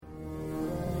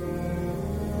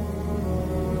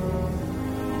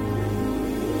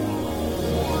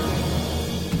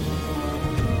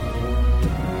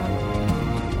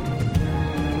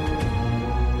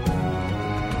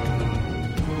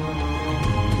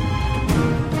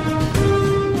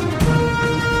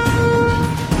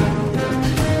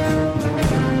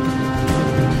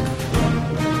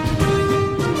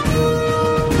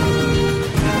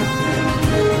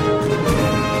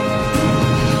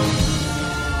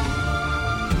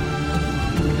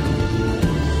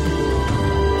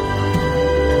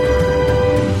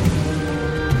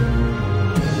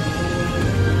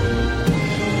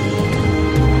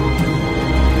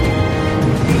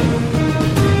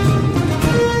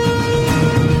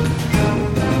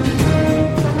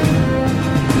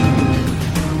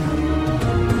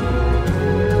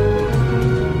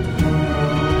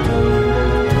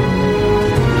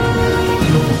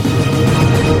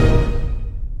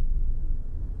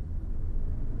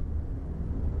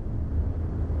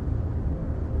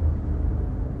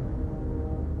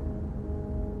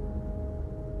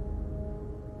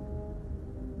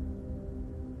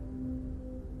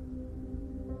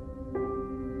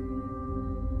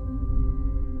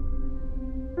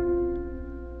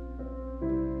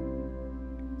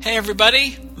Hey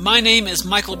everybody, my name is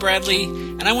Michael Bradley,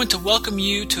 and I want to welcome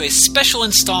you to a special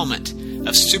installment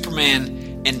of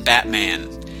Superman and Batman.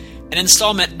 An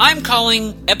installment I'm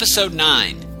calling Episode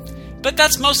 9, but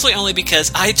that's mostly only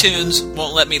because iTunes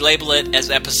won't let me label it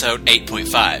as Episode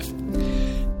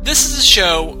 8.5. This is a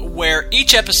show where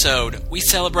each episode we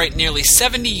celebrate nearly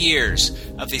 70 years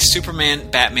of the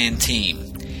Superman-Batman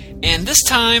team. And this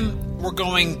time, we're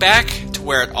going back to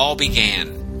where it all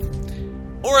began.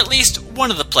 Or at least one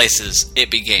of the places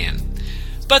it began.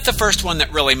 But the first one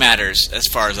that really matters, as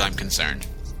far as I'm concerned.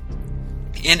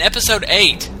 In Episode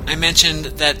 8, I mentioned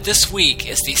that this week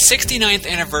is the 69th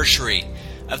anniversary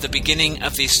of the beginning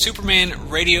of the Superman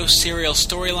radio serial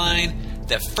storyline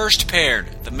that first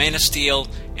paired the Man of Steel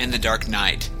and the Dark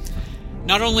Knight.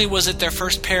 Not only was it their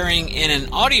first pairing in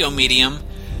an audio medium,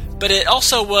 but it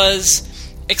also was,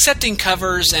 excepting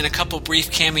covers and a couple brief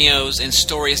cameos in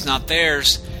stories not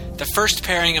theirs, the first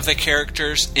pairing of the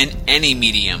characters in any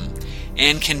medium,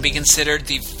 and can be considered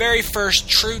the very first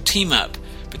true team-up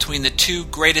between the two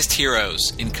greatest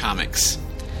heroes in comics.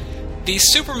 The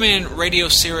Superman radio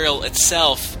serial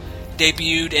itself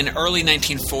debuted in early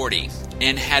 1940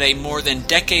 and had a more than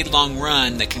decade-long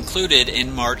run that concluded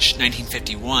in March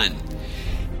 1951.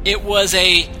 It was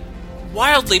a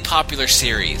wildly popular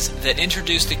series that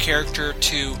introduced the character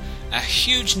to a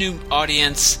huge new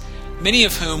audience, many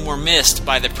of whom were missed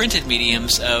by the printed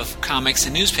mediums of comics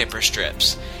and newspaper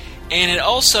strips. And it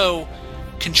also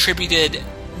contributed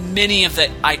many of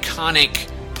the iconic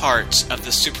parts of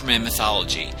the Superman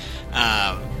mythology.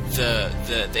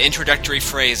 The introductory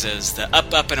phrases, the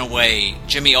up, up, and away.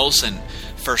 Jimmy Olsen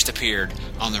first appeared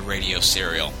on the radio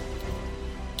serial.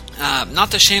 Not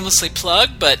to shamelessly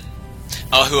plug, but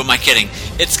oh, who am I kidding?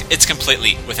 It's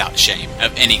completely without shame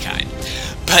of any kind.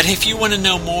 But if you want to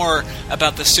know more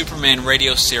about the Superman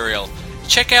radio serial,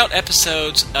 check out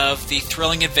episodes of The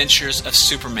Thrilling Adventures of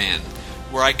Superman,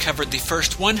 where I covered the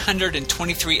first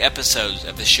 123 episodes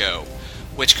of the show,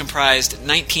 which comprised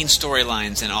 19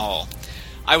 storylines in all.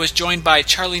 I was joined by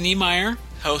Charlie Niemeyer,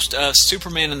 host of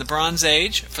Superman in the Bronze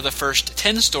Age, for the first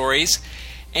 10 stories,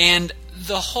 and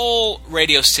the whole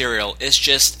radio serial is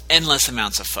just endless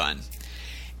amounts of fun.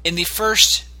 In the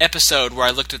first episode where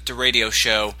I looked at the radio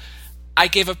show, I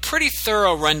gave a pretty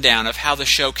thorough rundown of how the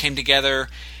show came together,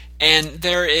 and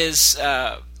there is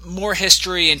more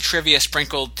history and trivia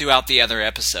sprinkled throughout the other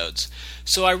episodes.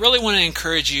 So I really want to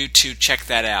encourage you to check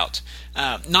that out.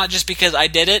 Not just because I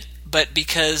did it, but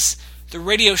because the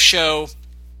radio show,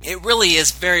 it really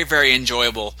is very, very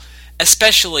enjoyable,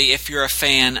 especially if you're a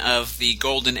fan of the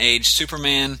Golden Age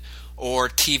Superman or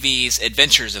TV's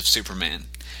Adventures of Superman.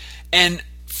 And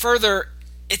further,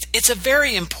 it's a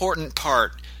very important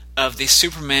part of the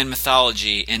Superman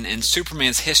mythology and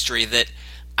Superman's history that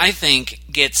I think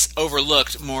gets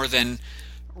overlooked more than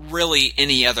really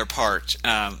any other part,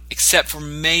 except for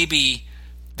maybe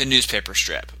the newspaper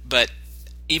strip. But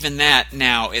even that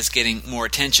now is getting more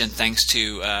attention thanks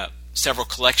to several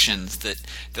collections that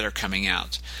are coming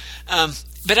out.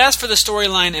 But as for the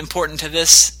storyline important to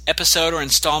this episode or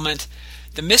installment,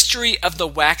 The Mystery of the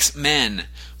Wax Men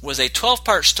was a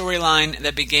 12-part storyline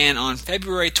that began on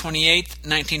February 28,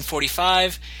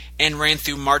 1945, and ran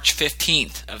through March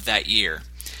 15th of that year.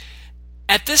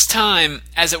 At this time,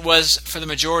 as it was for the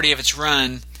majority of its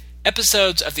run,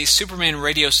 episodes of the Superman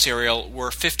radio serial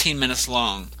were 15 minutes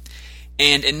long,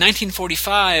 and in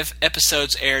 1945,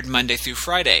 episodes aired Monday through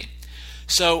Friday.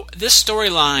 So this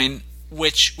storyline,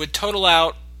 which would total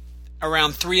out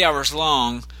around 3 hours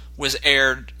long, was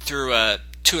aired through a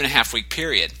 2.5-week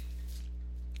period.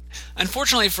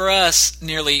 Unfortunately for us,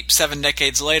 nearly 7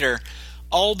 decades later,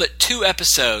 all but 2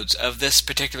 episodes of this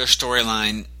particular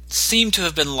storyline seem to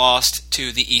have been lost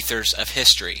to the ethers of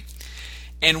history.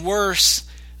 And worse,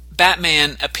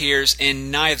 Batman appears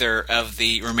in neither of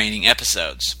the remaining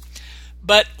episodes.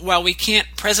 But while we can't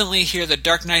presently hear the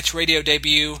Dark Knight's radio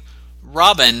debut,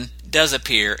 Robin does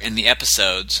appear in the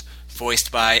episodes,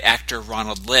 voiced by actor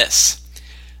Ronald Liss.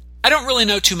 I don't really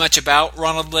know too much about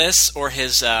Ronald Liss or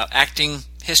his acting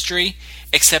history,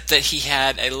 except that he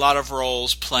had a lot of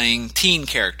roles playing teen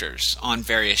characters on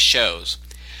various shows.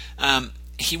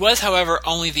 He was, however,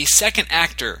 only the second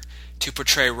actor to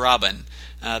portray Robin,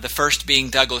 the first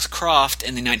being Douglas Croft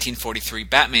in the 1943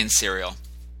 Batman serial.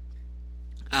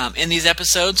 In these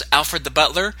episodes, Alfred the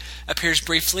Butler appears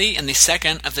briefly in the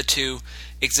second of the 2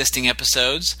 existing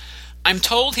episodes. I'm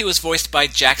told he was voiced by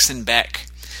Jackson Beck.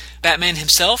 Batman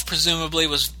himself presumably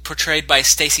was portrayed by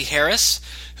Stacey Harris,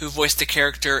 who voiced the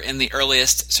character in the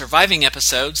earliest surviving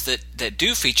episodes that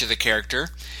do feature the character.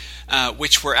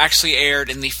 which were actually aired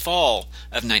in the fall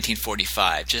of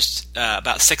 1945, just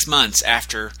about 6 months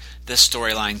after this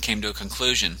storyline came to a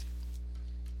conclusion.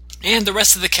 And the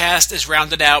rest of the cast is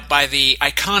rounded out by the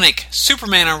iconic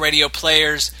Superman on Radio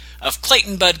players of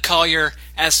Clayton Bud Collier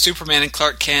as Superman and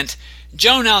Clark Kent,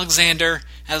 Joan Alexander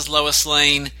as Lois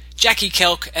Lane, Jackie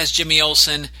Kelk as Jimmy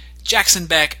Olsen, Jackson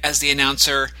Beck as the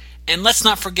announcer, and let's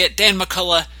not forget Dan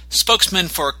McCullough, spokesman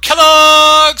for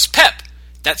Kellogg's Pep,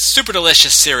 that super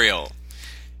delicious cereal.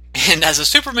 And as a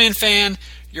Superman fan,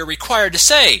 you're required to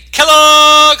say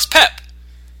Kellogg's Pep,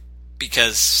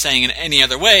 because saying it any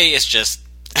other way is just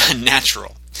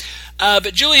natural.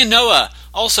 But Julian Noah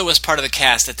also was part of the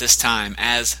cast at this time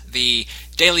as the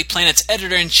Daily Planet's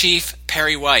editor-in-chief,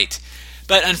 Perry White.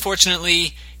 But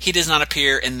unfortunately, he does not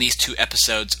appear in these 2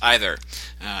 episodes either.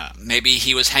 Maybe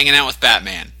he was hanging out with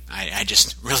Batman. I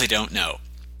just really don't know.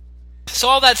 So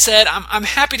all that said, I'm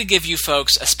happy to give you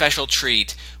folks a special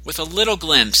treat with a little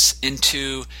glimpse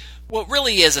into what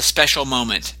really is a special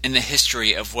moment in the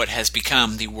history of what has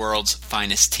become the world's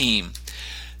finest team.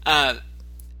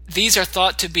 These are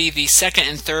thought to be the 2nd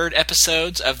and 3rd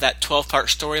episodes of that 12-part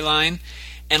storyline,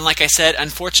 and like I said,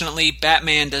 unfortunately,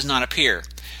 Batman does not appear.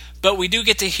 But we do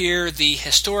get to hear the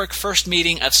historic first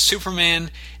meeting of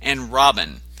Superman and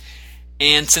Robin.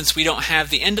 And since we don't have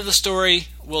the end of the story,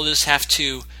 we'll just have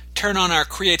to turn on our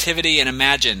creativity and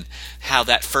imagine how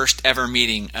that first ever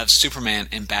meeting of Superman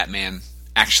and Batman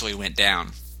actually went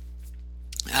down.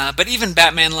 But even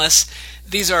Batmanless,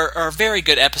 these are very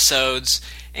good episodes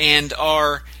and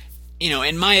are,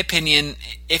 in my opinion,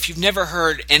 if you've never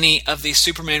heard any of the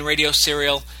Superman radio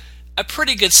serial, a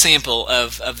pretty good sample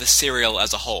of the serial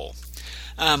as a whole.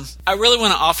 I really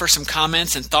want to offer some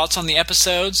comments and thoughts on the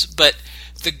episodes, but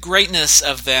the greatness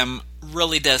of them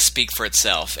really does speak for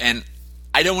itself, and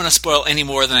I don't want to spoil any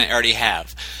more than I already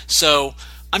have. So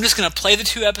I'm just going to play the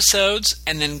 2 episodes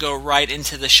and then go right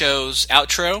into the show's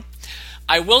outro.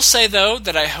 I will say, though,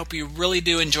 that I hope you really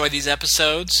do enjoy these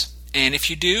episodes, and if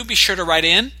you do, be sure to write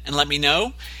in and let me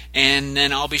know, and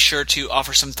then I'll be sure to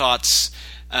offer some thoughts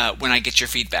when I get your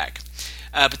feedback.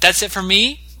 But that's it for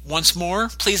me. Once more,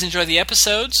 please enjoy the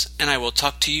episodes, and I will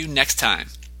talk to you next time.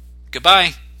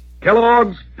 Goodbye.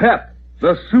 Kellogg's Pep,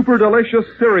 the super delicious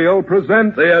cereal,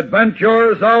 presents The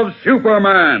Adventures of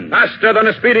Superman. Faster than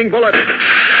a speeding bullet.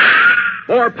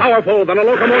 More powerful than a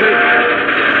locomotive.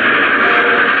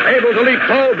 Able to leap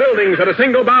tall buildings at a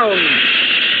single bound.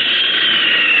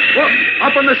 Look,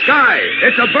 up in the sky.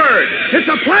 It's a bird. It's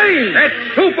a plane.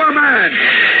 It's Superman.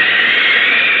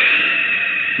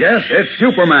 Yes, it's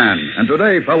Superman. And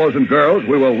today, fellows and girls,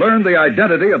 we will learn the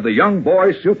identity of the young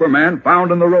boy Superman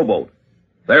found in the rowboat.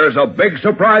 There's a big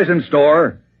surprise in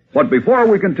store. But before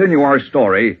we continue our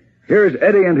story, here's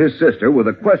Eddie and his sister with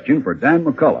a question for Dan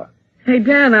McCullough. Hey,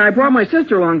 Dan, I brought my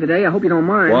sister along today. I hope you don't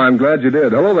mind. Well, I'm glad you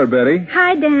did. Hello there, Betty.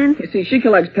 Hi, Dan. You see, she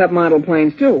collects Pep model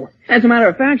planes, too. As a matter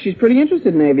of fact, she's pretty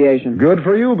interested in aviation. Good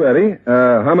for you, Betty.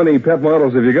 How many Pep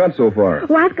models have you got so far?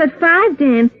 Well, I've got 5,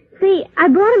 Dan. See, I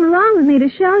brought him along with me to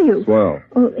show you. Swell.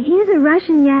 Well, here's a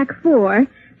Russian Yak-4,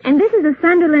 and this is a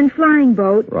Sunderland flying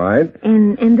boat. Right.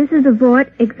 And this is a Vought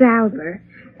Excalibur.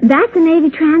 That's a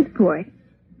Navy transport.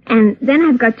 And then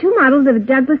I've got 2 models of a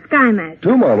Douglas Skymaster.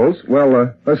 2 models?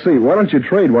 Well, let's see. Why don't you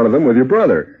trade one of them with your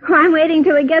brother? Oh, I'm waiting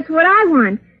till he gets what I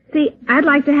want. See, I'd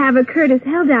like to have a Curtiss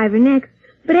Helldiver next,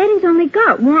 but Eddie's only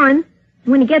got one.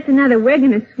 When he gets another, we're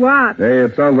going to swap. Hey,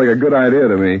 it sounds like a good idea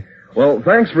to me. Well,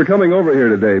 thanks for coming over here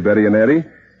today, Betty and Eddie.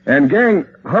 And, gang,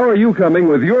 how are you coming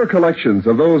with your collections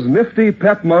of those nifty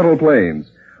Pep model planes?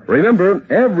 Remember,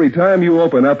 every time you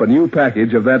open up a new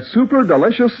package of that super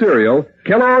delicious cereal,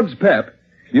 Kellogg's Pep,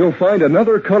 you'll find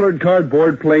another colored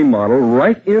cardboard plane model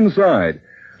right inside.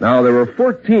 Now, there are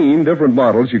 14 different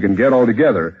models you can get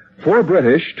altogether. 4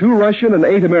 British, 2 Russian, and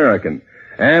 8 American.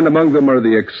 And among them are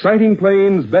the exciting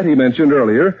planes Betty mentioned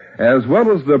earlier, as well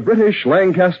as the British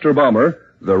Lancaster bomber,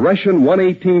 the Russian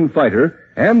 118 fighter,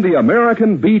 and the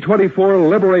American B-24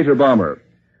 Liberator bomber.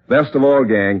 Best of all,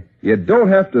 gang, you don't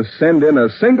have to send in a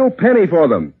single penny for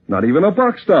them, not even a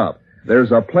box stop.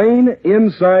 There's a plane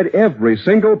inside every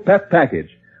single Pep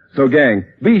package. So, gang,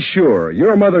 be sure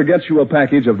your mother gets you a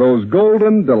package of those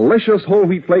golden, delicious whole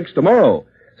wheat flakes tomorrow.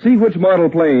 See which model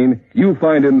plane you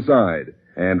find inside.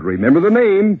 And remember the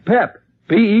name, Pep,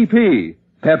 P-E-P.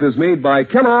 Pep is made by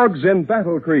Kellogg's in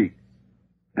Battle Creek.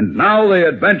 And now the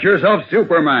adventures of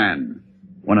Superman.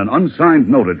 When an unsigned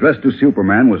note addressed to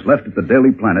Superman was left at the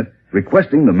Daily Planet,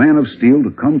 requesting the Man of Steel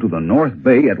to come to the North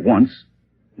Bay at once,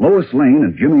 Lois Lane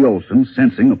and Jimmy Olsen,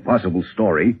 sensing a possible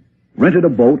story, rented a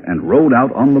boat and rowed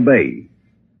out on the bay.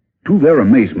 To their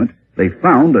amazement, they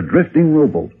found a drifting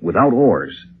rowboat without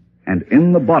oars, and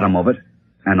in the bottom of it,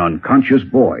 an unconscious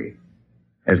boy.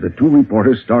 As the two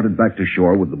reporters started back to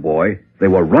shore with the boy, they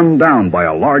were run down by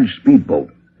a large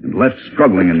speedboat and left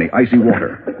struggling in the icy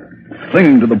water.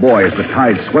 Clinging to the boy as the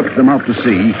tide swept them out to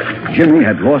sea, Jimmy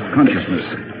had lost consciousness,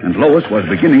 and Lois was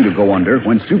beginning to go under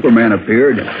when Superman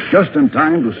appeared just in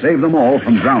time to save them all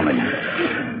from drowning.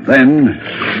 Then,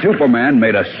 Superman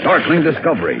made a startling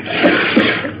discovery.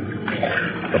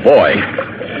 The boy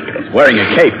is wearing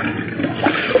a cape.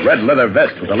 A red leather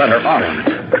vest with the letter R on it.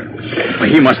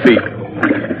 He must be...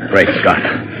 Great Scott.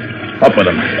 Up with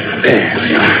him. There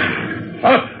we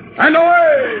are. Up and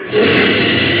away!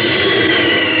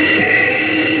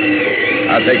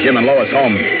 I'll take Jim and Lois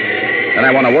home. Then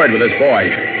I want a word with this boy.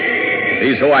 If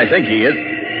he's who I think he is...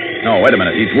 No, wait a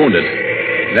minute. He's wounded.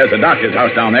 There's a doctor's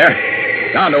house down there.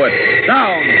 Down to it.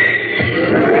 Down!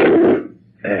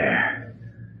 There.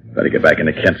 Better get back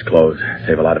into Kent's clothes.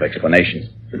 Save a lot of explanations.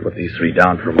 Put these three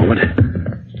down for a moment.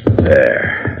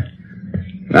 There.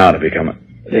 Now to become a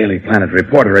Daily Planet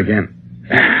reporter again.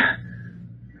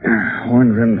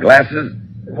 Horn-rimmed glasses,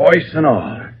 voice and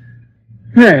all.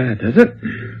 There, that does it.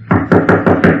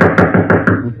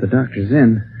 Hope the doctor's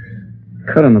in.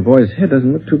 Cut on the boy's head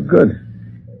doesn't look too good.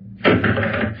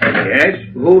 Yes?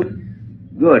 Who?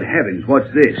 Good heavens,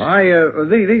 what's this?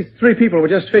 These three people were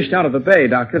just fished out of the bay,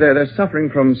 Doctor. They're suffering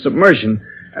from submersion.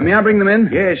 May I bring them in?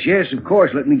 Yes, of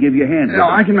course. Let me give you a hand. No,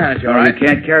 I can manage, all right. You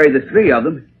can't carry the three of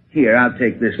them. Here, I'll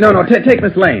take this. No, take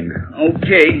Miss Lane.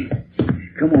 Okay.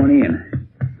 Come on in.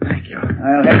 Thank you.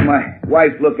 I'll have my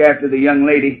wife look after the young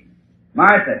lady.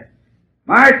 Martha!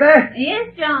 Martha!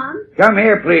 Yes, John? Come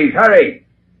here, please. Hurry.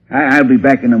 I'll be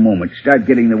back in a moment. Start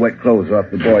getting the wet clothes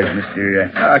off the boys,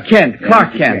 Mr. Kent.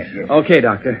 Clark Kent. Yes. Okay,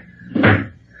 Doctor.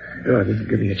 Good. This will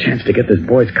give me a chance to get this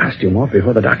boy's costume off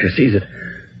before the doctor sees it.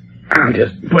 I'll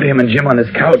just put him and Jim on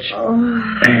this couch.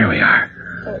 Oh. There we are.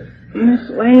 Miss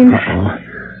Lane. Uh-oh.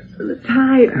 The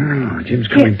tide. Oh, Jim's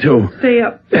coming too. Stay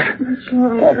up much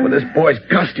longer. Off with this boy's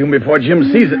costume before Jim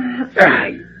sees it.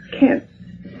 I can't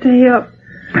stay up.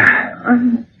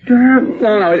 I'm drowning.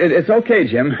 No, it's okay,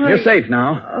 Jim. You're safe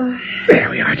now. There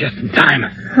we are, just in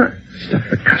time. Stuff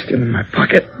the costume in my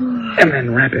pocket and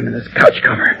then wrap him in this couch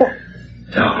cover.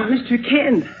 So. Mr.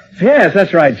 Kent. Yes,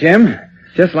 that's right, Jim.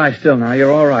 Just lie still now.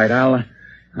 You're all right.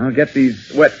 I'll get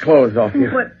these wet clothes off you.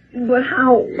 But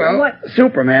how? Well, what?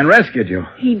 Superman rescued you.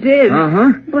 He did?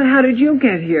 Uh-huh. But how did you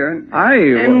get here?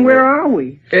 And where are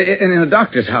we? In the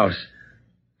doctor's house.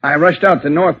 I rushed out to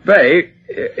North Bay.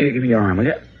 Here, give me your arm, will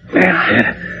you? That's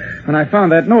it. When I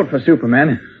found that note for Superman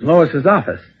in Lois's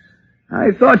office.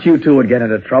 I thought you two would get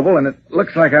into trouble, and it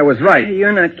looks like I was right.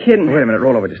 You're not kidding. Wait a minute,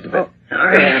 roll over just a bit. Oh, all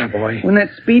right. Yeah, boy. When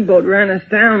that speedboat ran us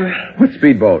down. What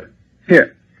speedboat?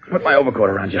 Here, put my overcoat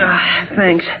around you.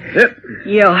 Thanks. Zip.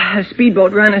 Yeah, a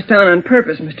speedboat ran us down on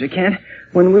purpose, Mr. Kent.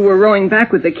 When we were rowing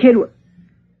back with the kid.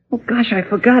 Oh, gosh, I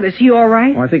forgot. Is he all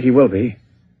right? Oh, I think he will be.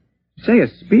 Say, a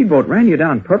speedboat ran you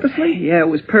down purposely? Yeah, it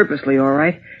was purposely, all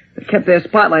right. They kept their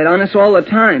spotlight on us all the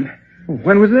time.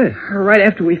 When was this? Right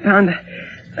after we found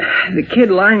the kid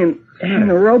lying in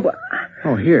the rowboat.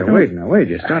 Oh, here, wait.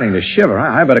 You're starting to shiver.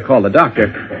 I better call the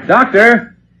doctor.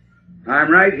 Doctor!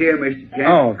 I'm right here, Mr. Kent.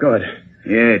 Oh, good.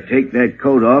 Yeah, take that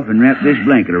coat off and wrap this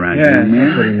blanket around you, young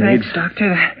man. Thanks,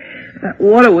 Doctor. That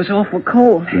water was awful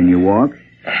cold. Can you walk?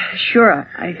 Sure,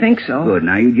 I think so. Good.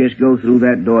 Now, you just go through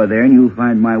that door there, and you'll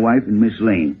find my wife and Miss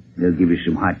Lane. They'll give you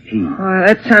some hot tea. Oh,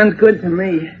 that sounds good to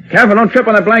me. Careful, don't trip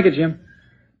on that blanket, Jim.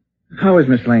 How is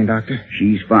Miss Lane, Doctor?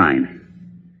 She's fine.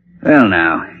 Well,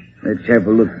 now, let's have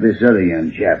a look at this other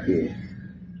young chap here.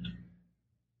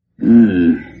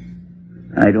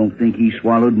 I don't think he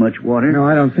swallowed much water. No,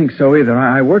 I don't think so either.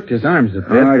 I worked his arms a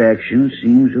bit. Heart action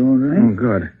seems all right. Oh,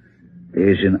 good.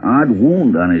 There's an odd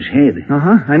wound on his head.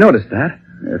 Uh-huh, I noticed that.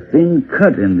 A thin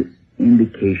cut and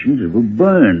indications of a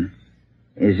burn.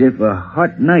 As if a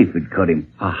hot knife had cut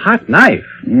him. A hot knife?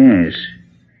 Yes.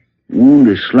 Wound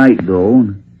is slight,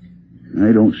 though.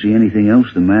 I don't see anything else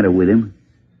the matter with him.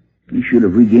 He should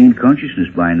have regained consciousness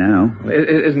by now.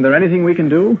 Isn't there anything we can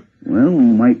do? Well, we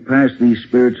might pass these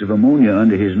spirits of ammonia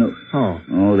under his nose.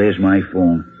 Oh, there's my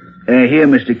phone. Here,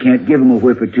 Mr. Kent, give him a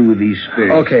whiff or two of these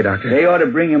spirits. Okay, Doctor. They ought to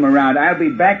bring him around. I'll be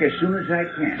back as soon as I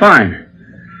can. Fine.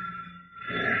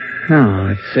 Now,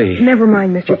 let's see. Never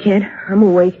mind, Mr. Kent. I'm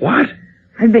awake. What?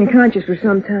 I've been conscious for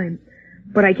some time,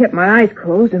 but I kept my eyes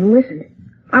closed and listened.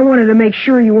 I wanted to make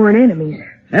sure you weren't enemies.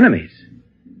 Enemies?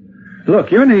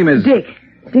 Look, your name is...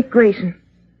 Dick Grayson.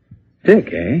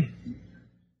 Dick, eh?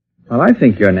 Well, I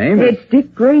think your name is... It's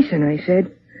Dick Grayson, I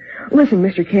said. Listen,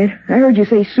 Mr. Kent, I heard you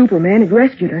say Superman had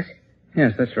rescued us.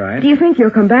 Yes, that's right. Do you think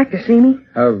you'll come back to see me?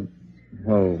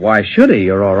 Well, why should he?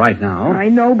 You're all right now. I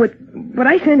know, but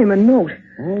I sent him a note.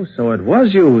 Oh, so it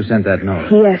was you who sent that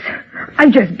note. Yes. I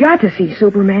just got to see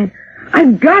Superman.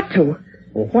 I've got to.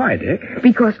 Well, why, Dick?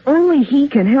 Because only he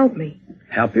can help me.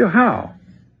 Help you how?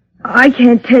 I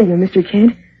can't tell you, Mr.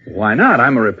 Kent. Why not?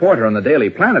 I'm a reporter on the Daily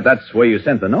Planet. That's where you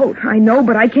sent the note. I know,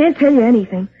 but I can't tell you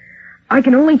anything. I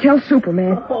can only tell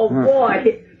Superman. Oh,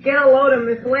 boy. Get a load of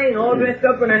Miss Lane all dressed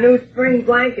up in a new spring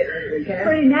blanket, Mr. Kent.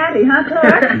 Pretty natty, huh,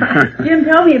 Clark? Jim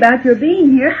told me about your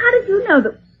being here. How did you know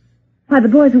that... Why, the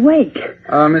boy's awake.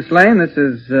 Miss Lane, this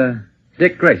is,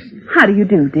 Dick Grayson. How do you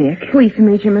do, Dick? Pleased to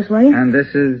meet you, Miss Lane. And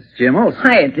this is Jim Olsen.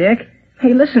 Hiya, Dick.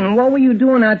 Hey, listen, what were you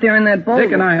doing out there in that boat?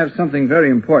 Dick and I have something very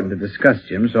important to discuss,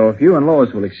 Jim, so if you and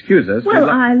Lois will excuse us... Well,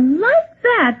 I like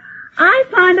that. I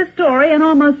find a story and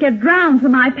almost get drowned for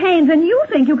my pains, and you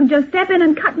think you can just step in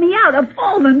and cut me out of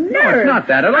all the nerve. No, it's not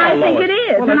that at all, I think Lois. it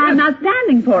is, Well, and I'm not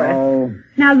standing for it. Oh.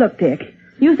 Now, look, Dick.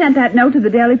 You sent that note to the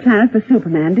Daily Planet for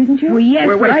Superman, didn't you? Well, yes,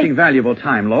 We're but wasting valuable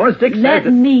time, Lois. Dick says Let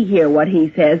that... me hear what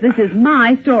he says. This is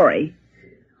my story.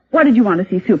 What did you want to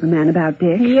see Superman about,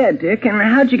 Dick? Yeah, Dick, and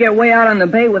how'd you get way out on the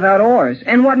bay without oars?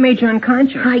 And what made you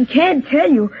unconscious? I can't tell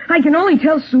you. I can only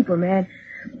tell Superman.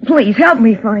 Please, help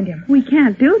me find him. We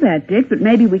can't do that, Dick, but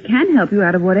maybe we can help you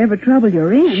out of whatever trouble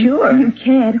you're in. Sure. You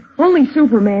can't. Only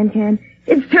Superman can.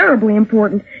 It's terribly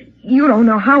important. You don't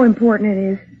know how important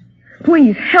it is.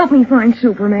 Please, help me find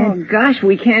Superman. Oh, gosh,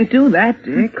 we can't do that,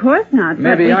 Dick. Of course not.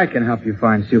 Maybe I can help you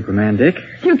find Superman, Dick.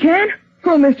 You can?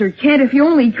 Oh, Mr. Kent, if you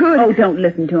only could. Oh, don't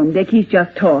listen to him, Dick. He's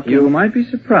just talking. You might be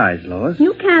surprised, Lois.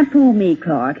 You can't fool me,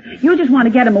 Clark. You just want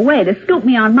to get him away to scoop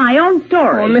me on my own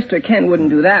story. Oh, Mr. Kent wouldn't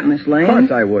do that, Miss Lane. Of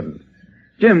course I wouldn't.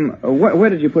 Jim, where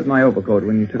did you put my overcoat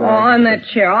when you took it Oh, off? on that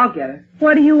chair. I'll get it.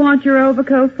 What do you want your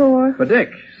overcoat for? For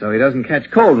Dick, so he doesn't catch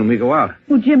cold when we go out.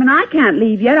 Well, Jim and I can't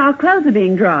leave yet. Our clothes are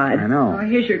being dried. I know. Oh,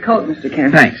 here's your coat, Mr.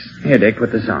 Kent. Thanks. Here, Dick,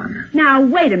 put this on. Now,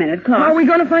 wait a minute, Clark. Are we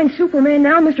going to find Superman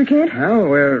now, Mr. Kent? Well,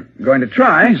 we're going to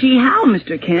try. Gee, how,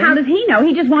 Mr. Kent? How does he know?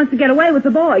 He just wants to get away with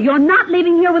the boy. You're not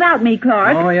leaving here without me,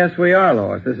 Clark. Oh, yes, we are,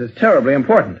 Lois. This is terribly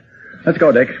important. Let's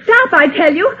go, Dick. Stop, I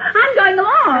tell you. I'm going Can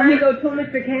I along. go too,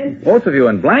 Mr. Kent? Both of you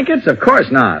in blankets? Of course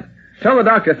not. Tell the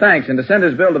doctor thanks and to send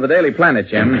his bill to the Daily Planet,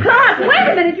 Jim. Clark,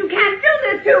 wait a minute. You can't do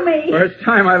this to me. First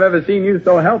time I've ever seen you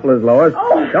so helpless, Lois.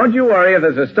 Oh. Don't you worry. If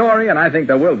there's a story, and I think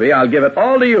there will be, I'll give it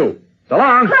all to you. So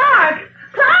long. Clark!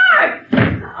 Clark!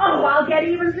 Oh, I'll get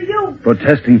even for you.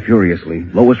 Protesting furiously,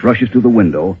 Lois rushes to the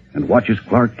window and watches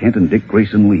Clark Kent and Dick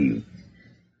Grayson leave.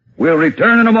 We'll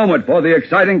return in a moment for the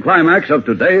exciting climax of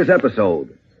today's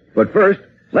episode. But first,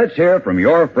 let's hear from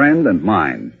your friend and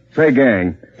mine. Say,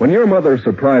 gang, when your mother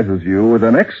surprises you with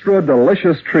an extra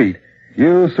delicious treat,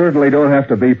 you certainly don't have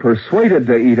to be persuaded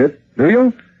to eat it, do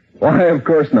you? Why, of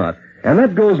course not. And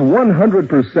that goes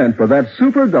 100% for that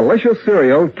super delicious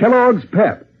cereal, Kellogg's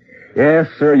Pep. Yes,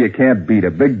 sir, you can't beat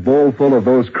a big bowl full of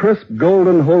those crisp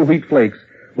golden whole wheat flakes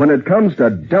when it comes to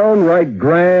downright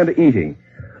grand eating.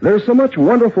 There's so much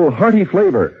wonderful hearty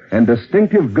flavor and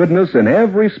distinctive goodness in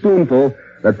every spoonful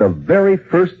that the very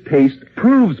first taste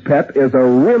proves Pep is a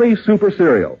really super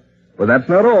cereal. But that's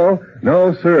not all.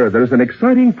 No, sir, there's an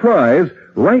exciting prize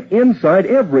right inside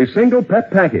every single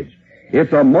Pep package.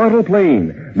 It's a model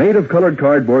plane made of colored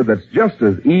cardboard that's just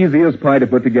as easy as pie to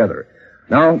put together.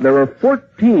 Now, there are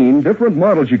 14 different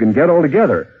models you can get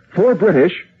altogether. 4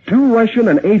 British, 2 Russian,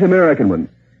 and 8 American ones.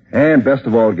 And best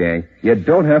of all, gang, you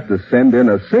don't have to send in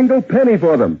a single penny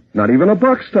for them. Not even a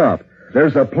buck stop.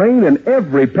 There's a plane in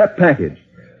every Pep package.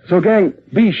 So, gang,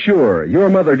 be sure your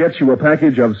mother gets you a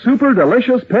package of super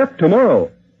delicious Pep tomorrow.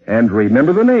 And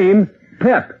remember the name,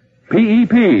 Pep.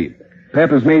 P-E-P.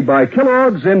 Pep is made by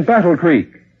Kellogg's in Battle Creek.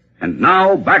 And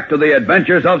now, back to the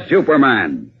adventures of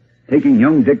Superman. Taking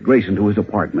young Dick Grayson to his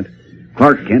apartment,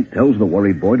 Clark Kent tells the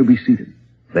worried boy to be seated,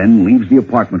 then leaves the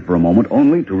apartment for a moment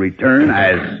only to return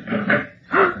as...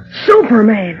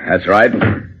 Superman! That's right.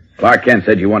 Clark Kent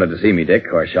said you wanted to see me, Dick,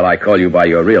 or shall I call you by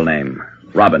your real name?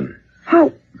 Robin.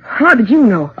 How did you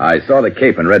know? I saw the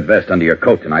cape and red vest under your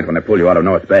coat tonight when I pulled you out of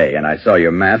North Bay, and I saw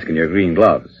your mask and your green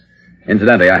gloves.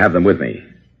 Incidentally, I have them with me.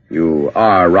 You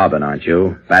are Robin, aren't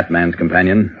you? Batman's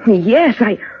companion? Yes,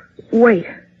 Wait.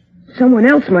 Someone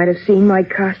else might have seen my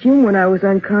costume when I was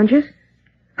unconscious.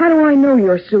 How do I know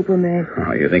you're Superman?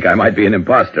 Oh, you think I might be an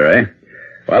imposter, eh?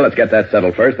 Well, let's get that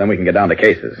settled first, then we can get down to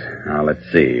cases. Now, let's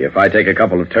see. If I take a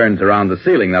couple of turns around the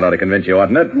ceiling, that ought to convince you,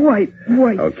 oughtn't it? Wait.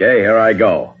 Okay, here I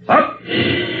go. Up! What do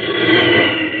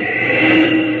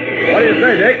you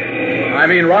say, Dick? I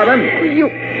mean, Robin?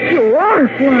 You are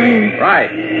flying.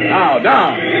 Right. Now,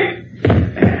 down.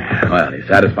 Well, you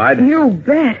satisfied? You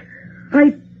bet.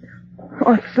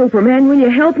 Oh, Superman, will you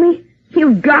help me?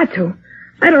 You've got to.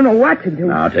 I don't know what to do.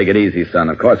 Now, take it easy, son.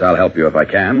 Of course I'll help you if I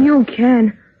can. You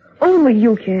can. Only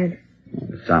you can.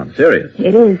 It sounds serious.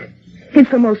 It is.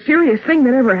 It's the most serious thing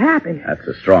that ever happened. That's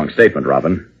a strong statement,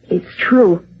 Robin. It's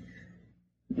true.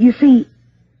 You see,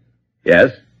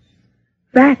 Yes?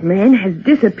 Batman has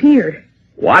disappeared.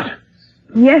 What?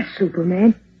 Yes,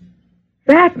 Superman.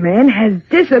 Batman has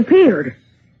disappeared.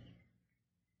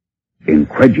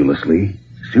 Incredulously,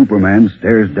 Superman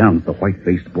stares down at the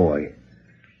white-faced boy.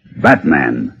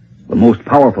 Batman, the most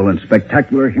powerful and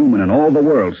spectacular human in all the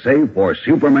world, save for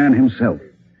Superman himself,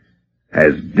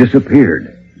 has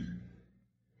disappeared.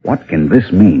 What can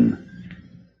this mean?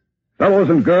 Fellows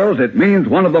and girls, it means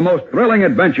one of the most thrilling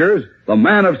adventures the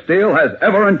Man of Steel has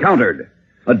ever encountered.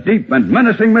 A deep and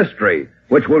menacing mystery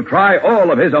which will try all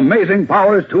of his amazing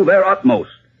powers to their utmost.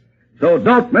 So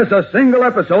don't miss a single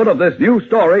episode of this new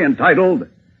story entitled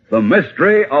The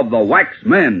Mystery of the Wax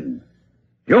Men.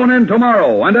 Tune in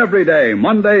tomorrow and every day,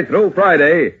 Monday through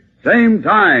Friday, same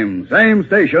time, same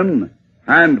station,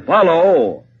 and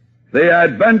follow the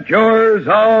adventures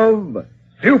of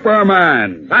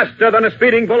Superman. Faster than a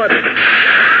speeding bullet.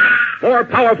 More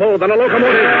powerful than a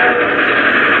locomotive.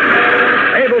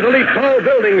 Able to leap tall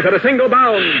buildings at a single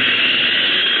bound.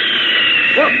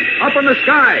 Look, up in the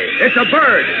sky. It's a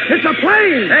bird. It's a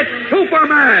plane. It's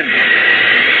Superman.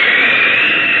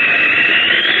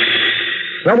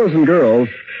 Fellows and girls,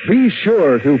 be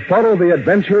sure to follow the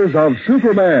adventures of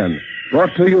Superman.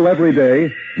 Brought to you every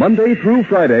day, Monday through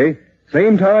Friday,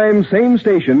 same time, same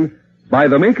station, by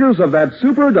the makers of that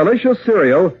super delicious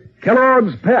cereal,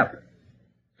 Kellogg's Pep.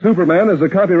 Superman is a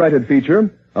copyrighted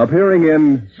feature appearing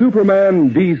in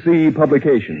Superman DC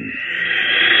publications.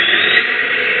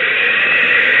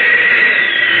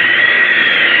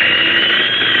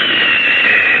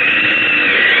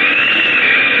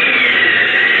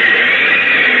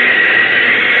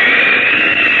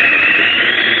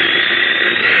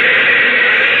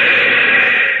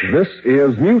 This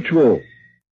is Mutual.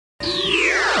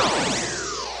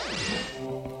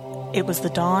 It was the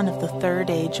dawn of the third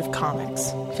age of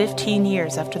comics, 15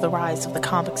 years after the rise of the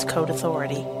Comics Code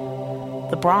Authority.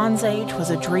 The Bronze Age was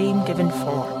a dream given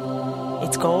form.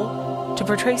 Its goal? To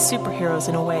portray superheroes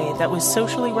in a way that was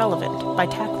socially relevant by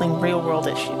tackling real-world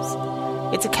issues.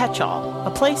 It's a catch-all,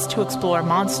 a place to explore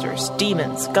monsters,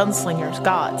 demons, gunslingers,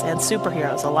 gods, and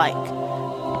superheroes alike.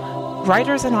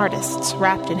 Writers and artists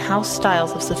wrapped in house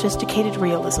styles of sophisticated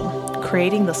realism,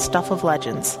 creating the stuff of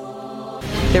legends.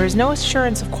 There is no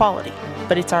assurance of quality,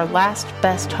 but it's our last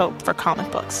best hope for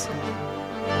comic books.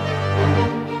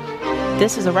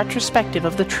 This is a retrospective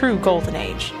of the true Golden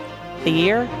Age. The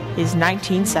year is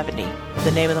 1970.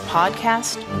 The name of the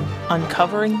podcast,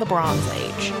 Uncovering the Bronze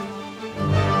Age.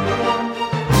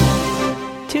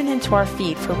 Tune into our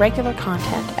feed for regular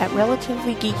content at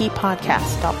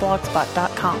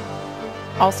relativelygeekypodcast.blogspot.com.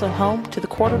 Also home to the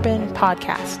Quarter Bin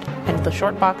Podcast and the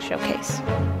Short Box Showcase.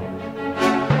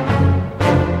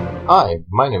 Hi,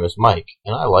 my name is Mike,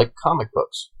 and I like comic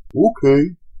books.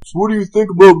 Okay, so what do you think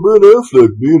about Ben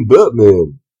Affleck being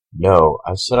Batman? No,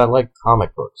 I said I like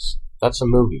comic books. That's a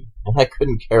movie, and I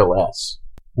couldn't care less.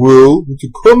 Well, it's a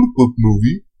comic book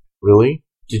movie. Really?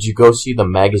 Did you go see the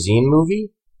magazine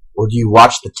movie? Or do you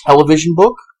watch the television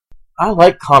book? I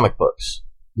like comic books.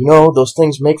 You know, those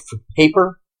things made for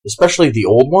paper, especially the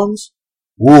old ones?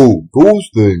 Whoa, those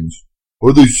things.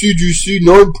 Are they CGC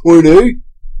 9.8?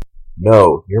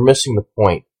 No, you're missing the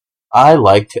point. I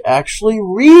like to actually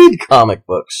read comic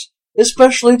books,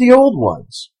 especially the old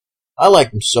ones. I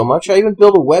like them so much I even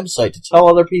built a website to tell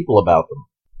other people about them.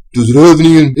 Does it have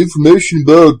any information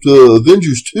about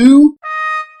Avengers 2?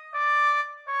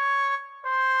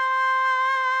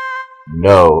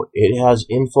 No, it has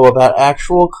info about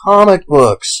actual comic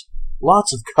books.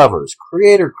 Lots of covers,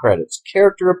 creator credits,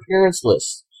 character appearance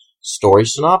lists, story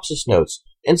synopsis notes,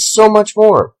 and so much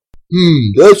more.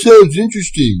 That sounds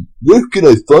interesting. Where can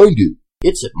I find it?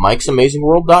 It's at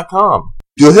Mike'sAmazingWorld.com.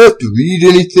 Do I have to read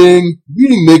anything?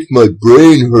 Reading makes my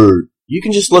brain hurt. You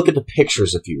can just look at the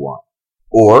pictures if you want.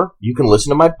 Or you can listen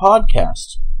to my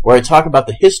podcast, where I talk about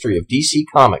the history of DC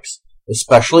Comics,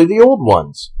 especially the old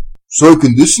ones. So I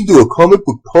can listen to a comic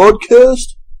book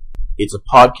podcast? It's a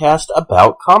podcast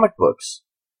about comic books.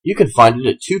 You can find it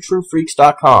at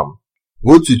twotruefreaks.com.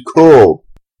 What's it called?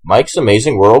 Mike's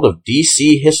Amazing World of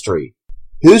DC History.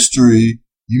 History?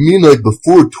 You mean like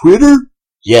before Twitter?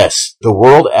 Yes, the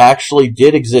world actually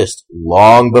did exist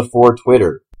long before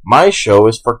Twitter. My show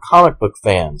is for comic book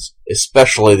fans,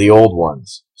 especially the old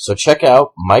ones. So check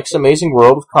out Mike's Amazing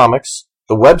World of Comics,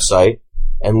 the website,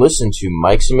 and listen to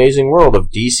Mike's Amazing World of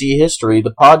DC History,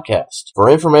 the podcast, for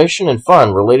information and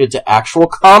fun related to actual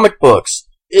comic books.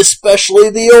 especially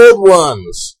the old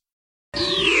ones.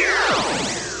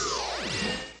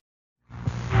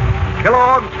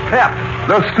 Kellogg's Pep,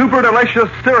 the super delicious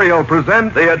cereal,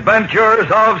 present The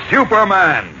Adventures of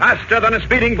Superman. Faster than a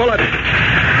speeding bullet.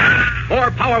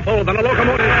 More powerful than a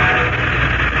locomotive.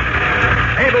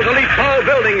 Able to leap tall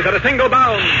buildings at a single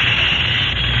bound.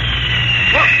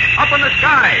 Look, up in the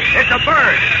sky. It's a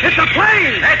bird. It's a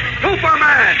plane. It's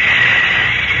Superman.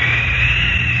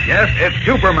 Yes, it's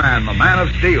Superman, the Man of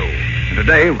Steel. And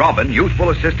today, Robin, youthful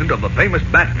assistant of the famous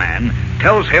Batman,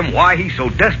 tells him why he so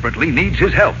desperately needs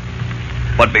his help.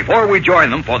 But before we join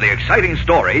them for the exciting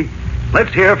story,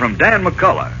 let's hear from Dan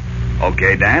McCullough.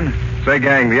 Okay, Dan? Say,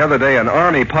 gang, the other day an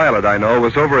Army pilot I know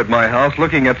was over at my house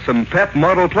looking at some pet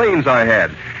model planes I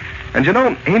had. And you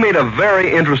know, he made a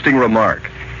very interesting remark.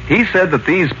 He said that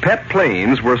these pet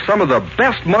planes were some of the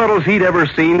best models he'd ever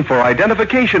seen for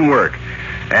identification work.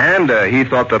 And he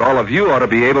thought that all of you ought to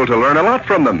be able to learn a lot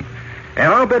from them.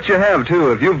 And I'll bet you have,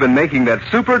 too, if you've been making that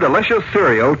super delicious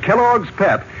cereal, Kellogg's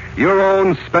Pep, your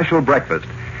own special breakfast.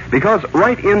 Because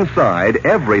right inside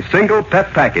every single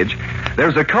Pep package,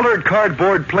 there's a colored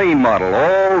cardboard plane model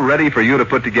all ready for you to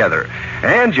put together.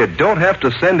 And you don't have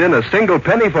to send in a single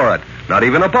penny for it, not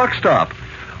even a box top.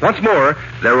 What's more,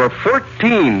 there are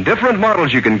 14 different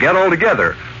models you can get all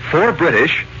together. 4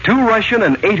 British, 2 Russian,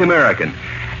 and 8 American.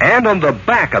 And on the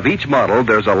back of each model,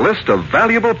 there's a list of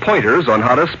valuable pointers on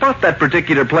how to spot that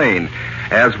particular plane,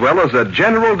 as well as a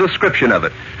general description of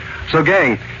it. So,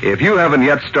 gang, if you haven't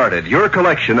yet started your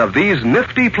collection of these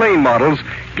nifty plane models,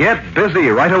 get busy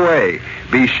right away.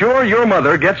 Be sure your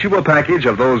mother gets you a package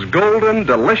of those golden,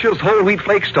 delicious whole wheat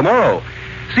flakes tomorrow.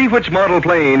 See which model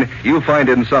plane you find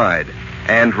inside.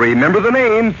 And remember the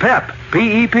name, Pep,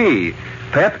 P-E-P.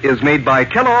 Pep is made by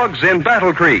Kellogg's in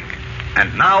Battle Creek.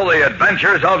 And now the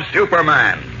adventures of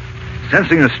Superman.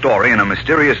 Sensing a story in a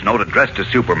mysterious note addressed to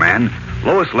Superman,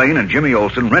 Lois Lane and Jimmy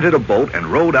Olsen rented a boat and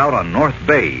rowed out on North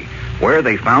Bay, where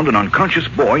they found an unconscious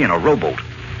boy in a rowboat.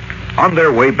 On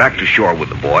their way back to shore with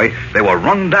the boy, they were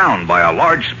run down by a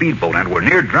large speedboat and were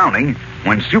near drowning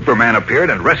when Superman appeared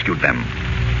and rescued them.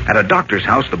 At a doctor's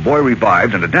house, the boy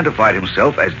revived and identified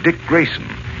himself as Dick Grayson.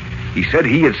 He said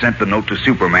he had sent the note to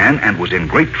Superman and was in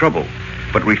great trouble,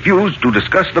 but refused to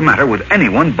discuss the matter with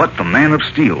anyone but the Man of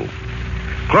Steel.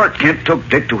 Clark Kent took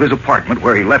Dick to his apartment,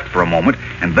 where he left for a moment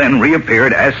and then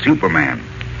reappeared as Superman.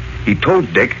 He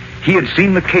told Dick he had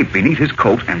seen the cape beneath his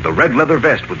coat and the red leather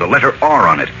vest with the letter R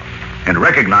on it, and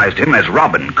recognized him as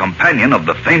Robin, companion of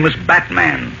the famous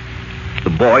Batman.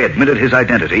 The boy admitted his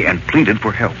identity and pleaded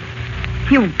for help.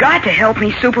 You've got to help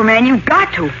me, Superman. You've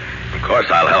got to. Of course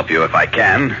I'll help you if I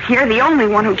can. You're the only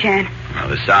one who can. Well,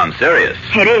 this sounds serious.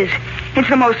 It is. It's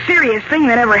the most serious thing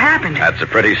that ever happened. That's a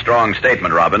pretty strong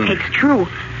statement, Robin. It's true.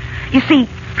 You see...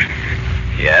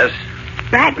 Yes?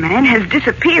 Batman has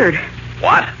disappeared.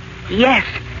 What? Yes.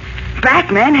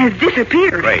 Batman has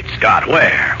disappeared. Great Scott,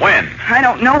 where? When? I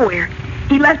don't know where.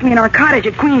 He left me in our cottage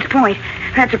at Queen's Point.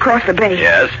 That's across the bay.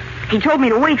 Yes? He told me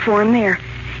to wait for him there.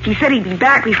 He said he'd be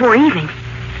back before evening.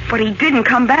 But he didn't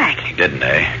come back. Didn't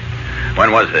he?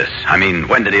 When was this? I mean,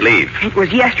 when did he leave? It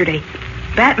was yesterday.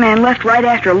 Batman left right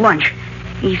after lunch.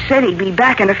 He said he'd be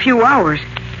back in a few hours.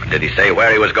 Did he say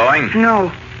where he was going?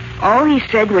 No. All he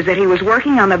said was that he was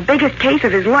working on the biggest case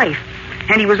of his life,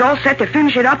 and he was all set to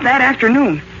finish it up that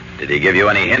afternoon. Did he give you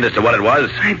any hint as to what it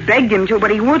was? I begged him to, but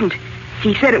he wouldn't.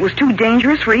 He said it was too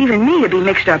dangerous for even me to be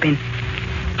mixed up in.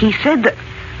 He said that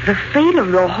the fate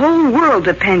of the whole world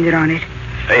depended on it.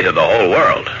 Fate of the whole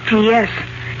world? Yes.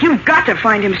 You've got to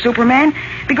find him, Superman,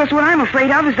 because what I'm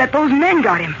afraid of is that those men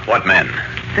got him. What men?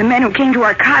 The men who came to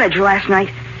our cottage last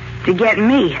night to get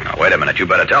me. Now, wait a minute. You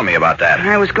better tell me about that.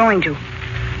 I was going to.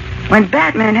 When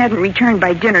Batman hadn't returned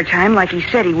by dinner time like he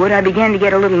said he would, I began to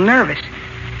get a little nervous.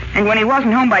 And when he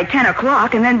wasn't home by 10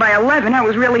 o'clock and then by 11, I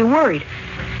was really worried.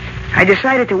 I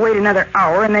decided to wait another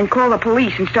hour and then call the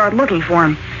police and start looking for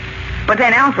him. But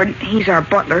then Alfred, he's our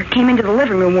butler, came into the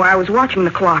living room where I was watching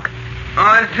the clock.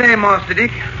 I say, Master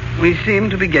Dick, we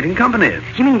seem to be getting company.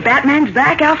 You mean Batman's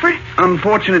back, Alfred?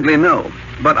 Unfortunately, no.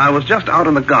 But I was just out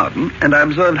in the garden, and I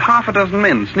observed half a dozen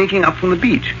men sneaking up from the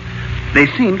beach. They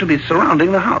seem to be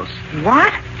surrounding the house.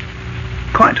 What?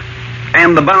 Quite.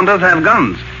 And the Bounders have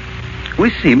guns. We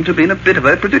seem to be in a bit of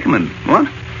a predicament. What?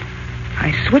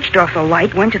 I switched off the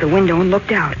light, went to the window, and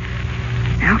looked out.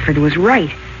 Alfred was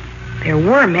right. There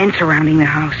were men surrounding the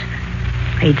house.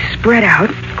 They'd spread out,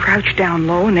 crouched down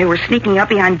low, and they were sneaking up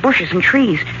behind bushes and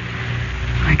trees.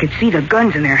 I could see the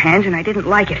guns in their hands, and I didn't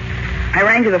like it. I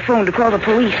rang to the phone to call the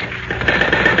police.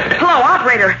 Hello,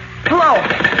 operator. Hello.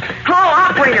 Hello,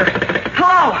 operator.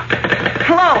 Hello.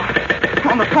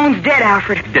 Hello. Oh, the phone's dead,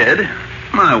 Alfred. Dead?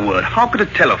 My word, how could a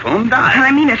telephone die?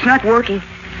 I mean, it's not working.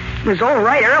 It was all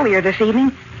right earlier this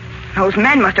evening. Those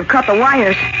men must have cut the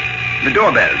wires. The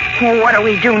doorbell. Well, what do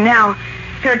we do now?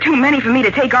 There are too many for me to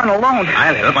take on alone.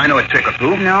 I'll help. I know a trick or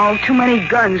two. No, too many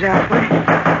guns, Alfred. Open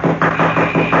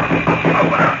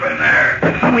up in there.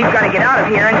 We've got to get out of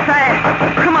here and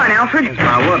fast. Come on, Alfred. It's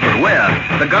my word, but where?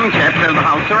 The gun chap says the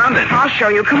house surrounded. I'll show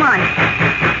you. Come on.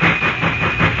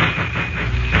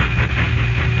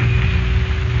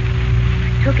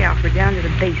 I took Alfred down to the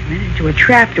basement into a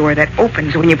trapdoor that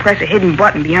opens when you press a hidden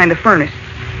button behind the furnace.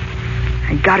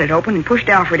 I got it open and pushed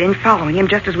Alfred in, following him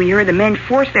just as we heard the men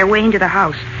force their way into the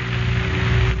house.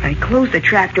 I closed the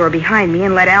trapdoor behind me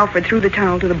and led Alfred through the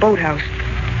tunnel to the boathouse.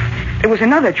 There was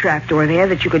another trapdoor there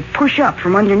that you could push up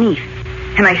from underneath,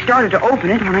 and I started to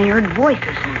open it when I heard voices.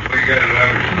 We got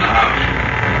letters in the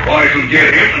house. Boys will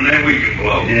get him, and then we can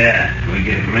blow. Yeah, we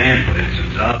get grand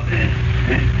whistles up then.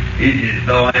 You just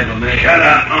don't have a minute. Shut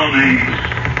up, no names.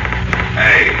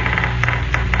 Hey,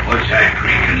 what's that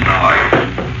creaking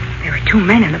noise? There are 2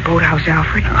 men in the boathouse,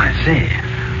 Alfred. I see.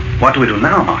 What do we do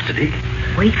now, Master Dick?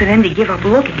 Wait for them to give up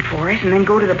looking for us and then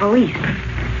go to the police. There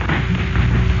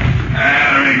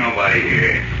ain't nobody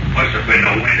here. Must have been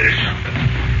the wind or something.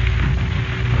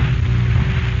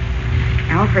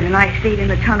 Alfred and I stayed in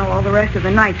the tunnel all the rest of the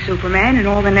night, Superman, and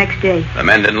all the next day. The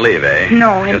men didn't leave, eh?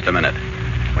 No. Just a minute.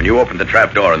 When you opened the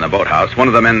trap door in the boathouse, one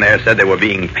of the men there said they were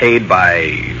being paid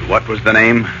by... What was the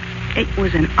name? It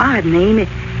was an odd name. It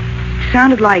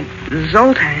sounded like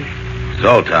Zoltan.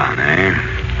 Zoltan, eh?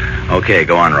 Okay,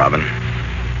 go on, Robin.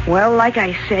 Well, like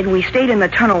I said, we stayed in the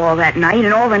tunnel all that night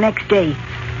and all the next day.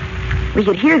 We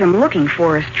could hear them looking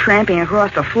for us, tramping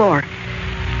across the floor.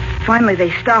 Finally, they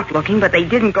stopped looking, but they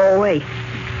didn't go away.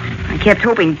 I kept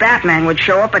hoping Batman would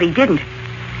show up, but he didn't.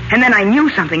 And then I knew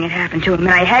something had happened to him, and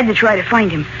I had to try to find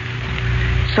him.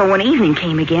 So when evening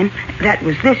came again, that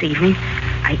was this evening,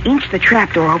 I inched the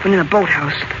trapdoor open in the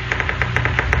boathouse.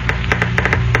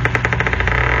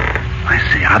 I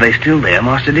see. Are they still there,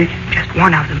 Master Dick? Just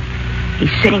one of them.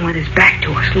 He's sitting with his back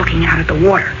to us, looking out at the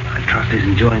water. I trust he's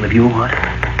enjoying the view, what?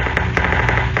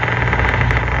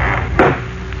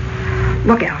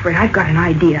 Look, Alfred, I've got an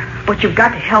idea, but you've got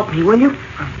to help me, will you?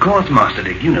 Of course, Master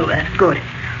Dick. You know that. Good.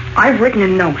 I've written a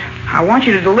note. I want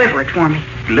you to deliver it for me.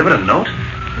 Deliver a note?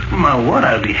 My word,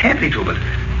 I'll be happy to, but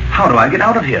how do I get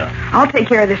out of here? I'll take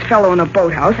care of this fellow in the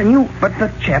boathouse, and you... But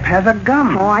the chap has a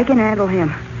gun. Oh, I can handle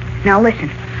him. Now, listen.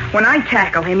 When I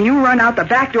tackle him, you run out the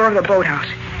back door of the boathouse.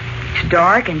 It's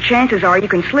dark, and chances are you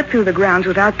can slip through the grounds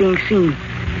without being seen.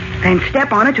 Then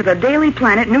step on it to the Daily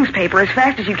Planet newspaper as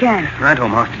fast as you can. Right,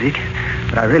 Master Dick.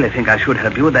 But I really think I should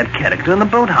help you with that character in the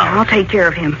boathouse. I'll take care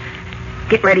of him.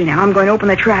 Get ready now. I'm going to open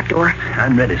the trapdoor.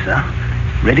 I'm ready, sir.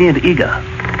 Ready and eager.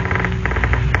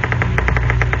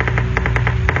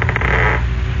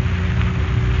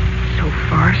 So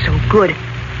far, so good.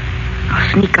 I'll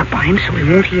sneak up on him so he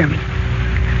won't hear me.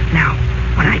 Now,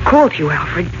 when I call to you,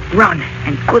 Alfred, run,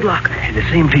 and good luck. The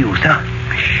same to you, sir.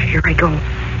 Here I go.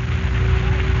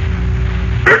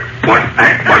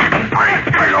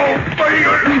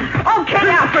 Okay,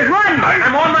 Alfred, run!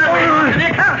 I'm on my way.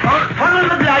 Nick, follow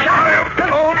the light.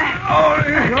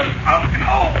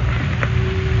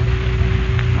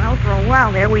 Well, for a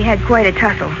while there, we had quite a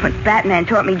tussle. But Batman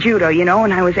taught me judo, you know,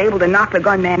 and I was able to knock the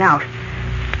gunman out.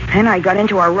 Then I got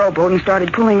into our rowboat and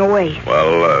started pulling away.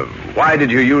 Well, why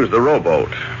did you use the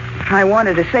rowboat? I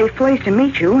wanted a safe place to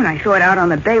meet you, and I thought out on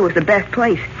the bay was the best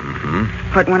place.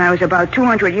 Mm-hmm. But when I was about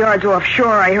 200 yards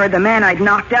offshore, I heard the man I'd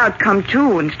knocked out come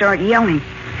to and start yelling.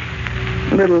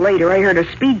 A little later, I heard a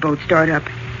speedboat start up.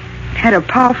 It had a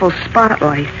powerful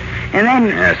spotlight. And then...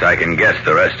 Yes, I can guess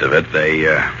the rest of it. They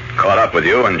caught up with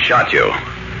you and shot you.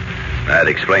 That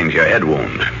explains your head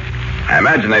wound. I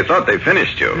imagine they thought they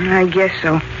finished you. I guess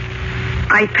so.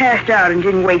 I passed out and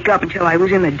didn't wake up until I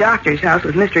was in the doctor's house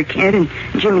with Mr. Kent and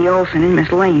Jimmy Olsen and Miss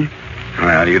Lane.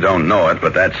 Well, you don't know it,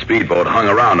 but that speedboat hung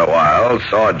around a while,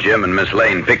 saw Jim and Miss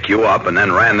Lane pick you up, and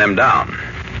then ran them down.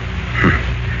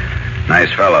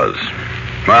 Nice fellows.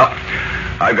 Well,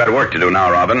 I've got work to do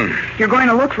now, Robin. You're going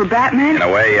to look for Batman? In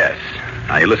a way, yes.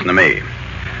 Now, you listen to me.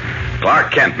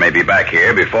 Clark Kent may be back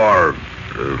here before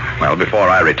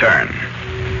I return.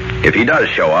 If he does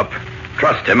show up,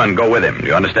 trust him and go with him. Do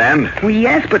you understand? Well,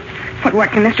 yes, but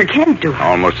what can Mr. Kent do?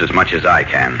 Almost as much as I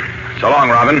can. So long,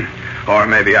 Robin. Or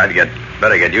maybe I'd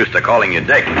better get used to calling you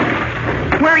Dick.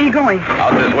 Where are you going?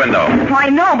 Out this window. Well, I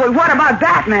know, but what about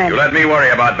Batman? You let me worry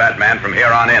about Batman from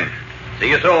here on in. See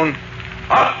you soon.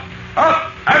 Up,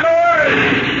 and away!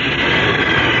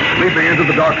 Leaping into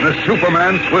the darkness,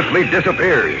 Superman swiftly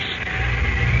disappears.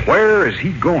 Where is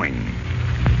he going?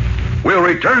 We'll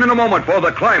return in a moment for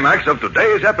the climax of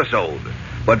today's episode.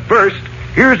 But first,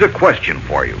 here's a question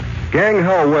for you. Gang,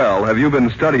 how well have you been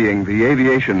studying the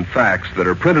aviation facts that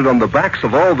are printed on the backs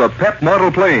of all the PEP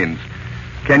model planes?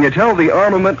 Can you tell the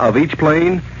armament of each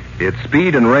plane, its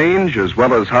speed and range, as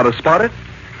well as how to spot it?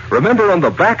 Remember, on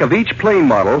the back of each plane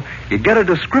model, you get a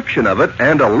description of it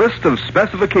and a list of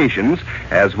specifications,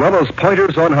 as well as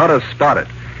pointers on how to spot it.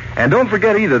 And don't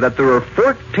forget either that there are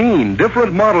 14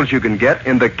 different models you can get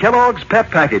in the Kellogg's PEP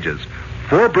packages.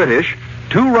 4 British,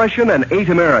 2 Russian, and 8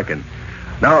 American.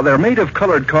 Now, they're made of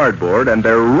colored cardboard, and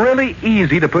they're really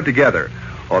easy to put together.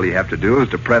 All you have to do is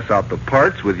to press out the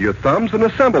parts with your thumbs and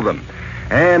assemble them.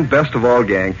 And best of all,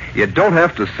 gang, you don't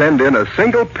have to send in a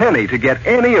single penny to get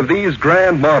any of these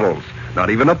grand models. Not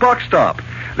even a buck stop.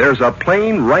 There's a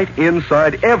plane right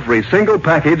inside every single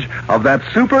package of that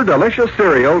super delicious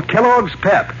cereal, Kellogg's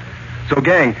Pep. So,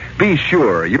 gang, be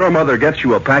sure your mother gets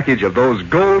you a package of those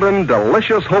golden,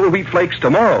 delicious whole wheat flakes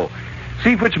tomorrow.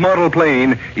 See which model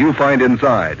plane you find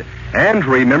inside. And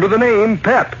remember the name,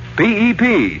 Pep,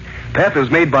 P-E-P. Pep is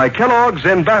made by Kellogg's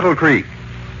in Battle Creek.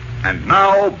 And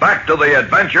now, back to the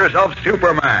adventures of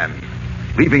Superman.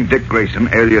 Leaving Dick Grayson,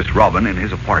 alias Robin, in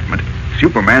his apartment,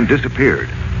 Superman disappeared,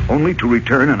 only to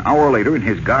return an hour later in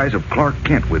his guise of Clark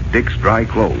Kent with Dick's dry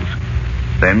clothes.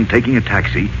 Then, taking a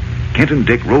taxi, Kent and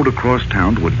Dick rode across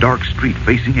town to a dark street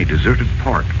facing a deserted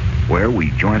park, where we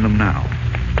join them now.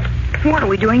 What are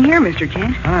we doing here, Mr.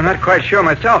 Kent? I'm not quite sure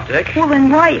myself, Dick. Well,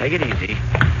 then why? Take it easy.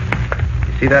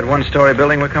 You see that one-story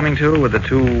building we're coming to with the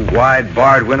 2 wide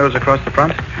barred windows across the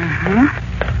front?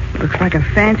 Uh-huh. Looks like a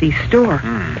fancy store.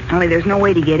 Only there's no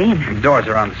way to get in. The doors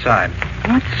are on the side.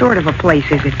 What sort of a place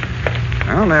is it?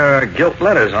 Well, there are gilt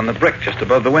letters on the brick just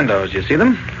above the windows. You see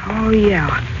them? Oh,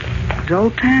 yeah.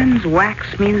 Zoltan's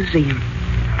Wax Museum.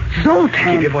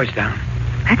 Zoltan? Keep your voice down.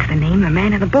 That's the name the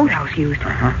man in the boathouse used.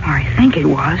 Uh-huh. Or I think it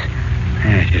was.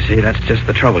 Yes, you see, that's just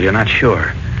the trouble. You're not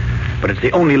sure. But it's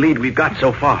the only lead we've got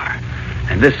so far.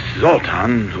 And this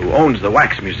Zoltan, who owns the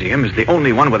Wax Museum, is the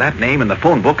only one with that name in the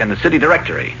phone book and the city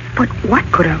directory. But what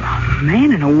could a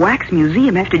man in a wax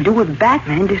museum have to do with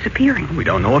Batman disappearing? We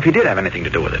don't know if he did have anything to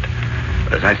do with it.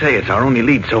 But as I say, it's our only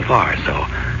lead so far, so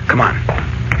come on.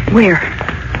 Where?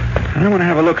 I want to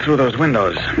have a look through those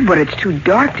windows. But it's too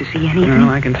dark to see anything. No,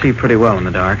 I can see pretty well in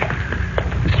the dark.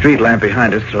 The street lamp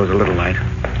behind us throws a little light.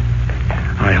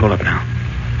 All right, hold up now.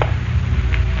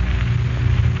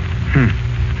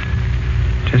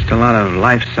 Just a lot of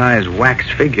life-size wax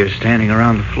figures standing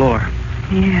around the floor.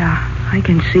 Yeah, I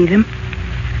can see them.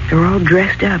 They're all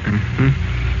dressed up.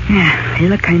 Mm-hmm. Yeah, they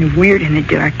look kind of weird in the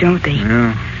dark, don't they?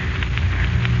 Yeah.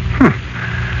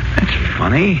 That's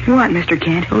funny. What, Mr.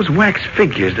 Kent? Those wax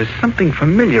figures, there's something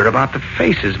familiar about the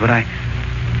faces, but I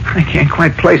can't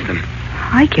quite place them.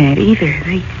 I can't either.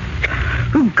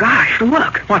 Oh, gosh,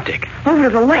 look. What, Dick? Over to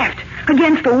the left,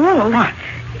 against the wall. What?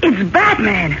 It's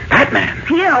Batman. Batman?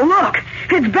 Yeah, look.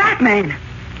 It's Batman.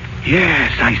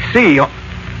 Yes, I see.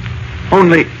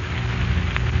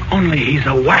 Only he's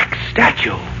a wax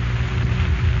statue.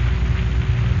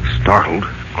 Startled,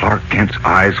 Clark Kent's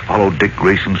eyes followed Dick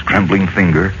Grayson's trembling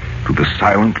finger to the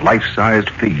silent, life-sized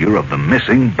figure of the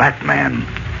missing Batman.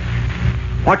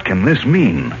 What can this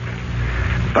mean?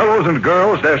 Fellows and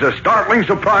girls, there's a startling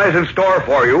surprise in store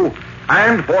for you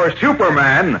and for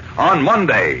Superman on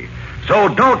Monday. So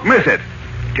don't miss it.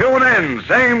 Tune in,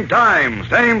 same time,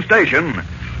 same station,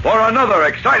 for another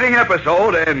exciting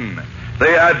episode in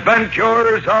The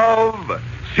Adventures of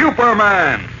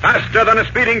Superman. Faster than a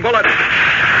speeding bullet.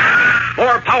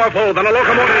 More powerful than a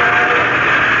locomotive.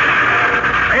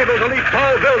 Able to leap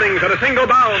tall buildings at a single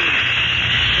bound.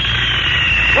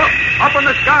 Look, up in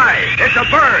the sky. It's a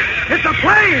bird. It's a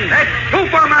plane. It's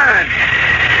Superman.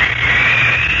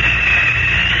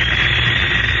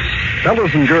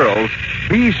 Fellows and girls,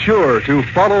 be sure to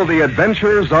follow the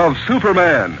adventures of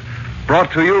Superman.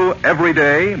 Brought to you every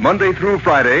day, Monday through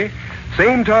Friday,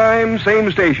 same time,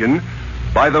 same station,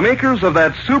 by the makers of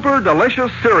that super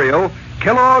delicious cereal,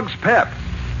 Kellogg's Pep.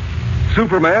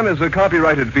 Superman is a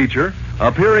copyrighted feature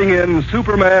appearing in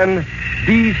Superman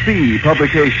DC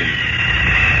publication.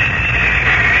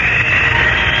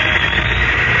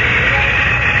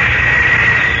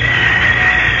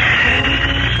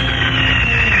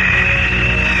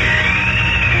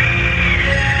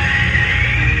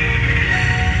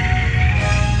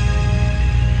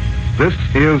 This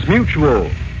is Mutual.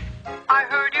 I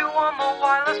heard you on the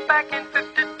wireless back in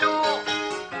 52.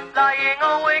 Lying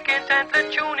awake intently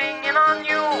tuning in on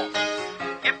you.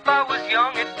 If I was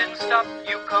young, it didn't stop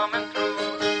you coming through.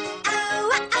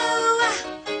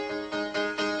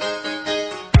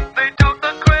 They took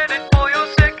the credit for your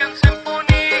second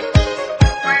symphony.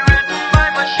 Rewritten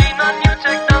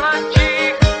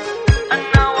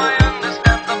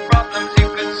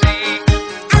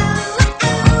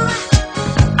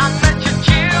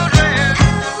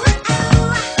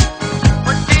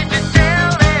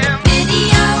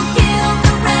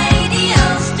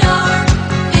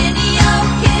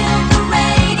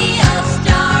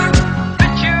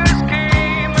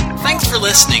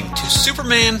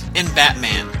and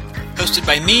Batman, hosted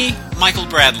by me, Michael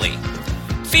Bradley.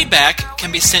 Feedback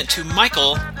can be sent to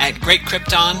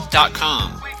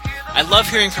michael@greatkrypton.com. I love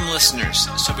hearing from listeners,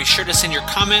 so be sure to send your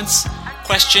comments,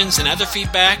 questions, and other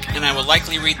feedback, and I will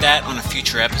likely read that on a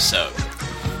future episode.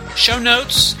 Show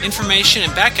notes, information,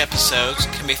 and back episodes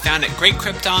can be found at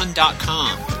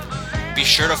greatkrypton.com. Be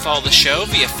sure to follow the show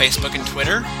via Facebook and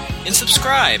Twitter, and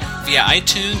subscribe via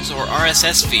iTunes or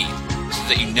RSS feed so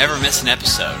that you never miss an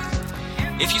episode.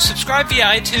 If you subscribe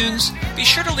via iTunes, be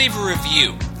sure to leave a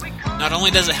review. Not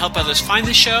only does it help others find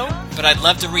the show, but I'd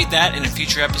love to read that in a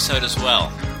future episode as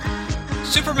well.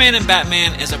 Superman and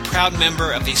Batman is a proud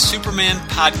member of the Superman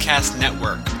Podcast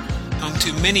Network, home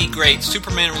to many great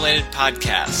Superman-related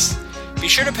podcasts. Be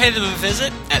sure to pay them a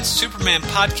visit at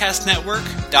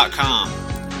supermanpodcastnetwork.com.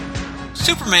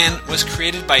 Superman was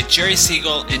created by Jerry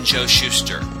Siegel and Joe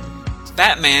Shuster.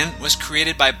 Batman was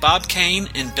created by Bob Kane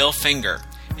and Bill Finger,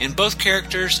 and both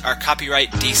characters are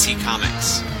copyright DC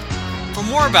Comics. For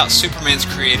more about Superman's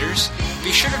creators,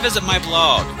 be sure to visit my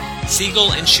blog,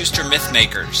 Siegel and Shuster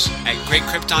Mythmakers, at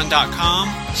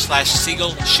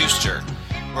greatkrypton.com/SiegelSchuster,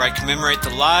 where I commemorate the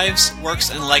lives, works,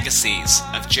 and legacies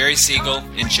of Jerry Siegel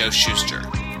and Joe Shuster.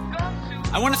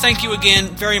 I want to thank you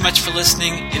again very much for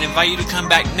listening and invite you to come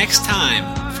back next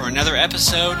time for another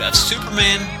episode of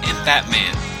Superman and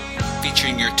Batman,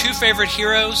 featuring your two favorite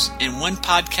heroes in one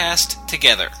podcast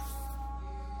together.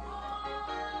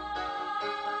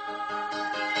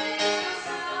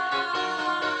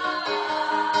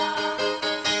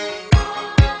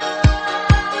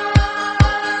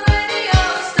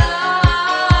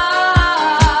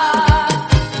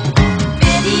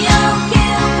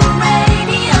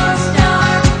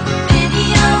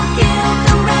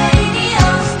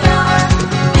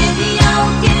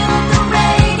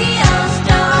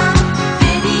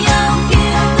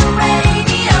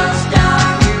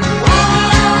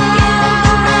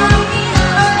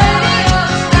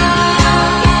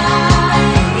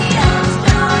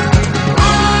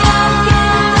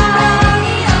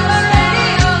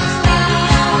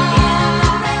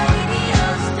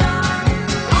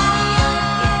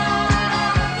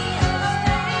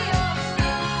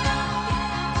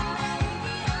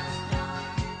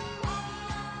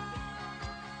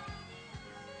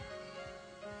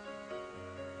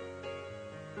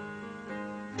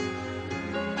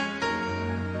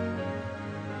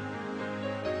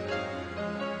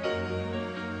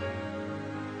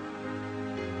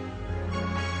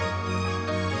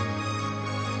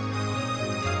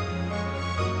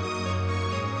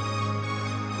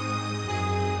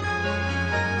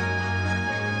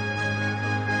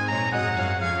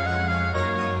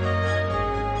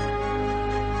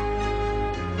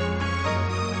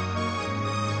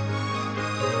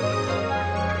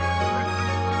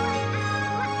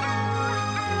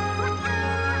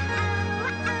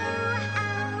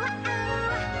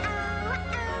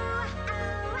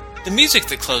 The music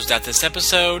that closed out this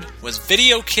episode was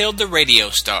Video Killed the Radio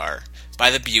Star by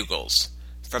the Bugles,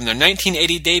 from their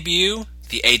 1980 debut,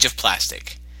 The Age of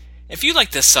Plastic. If you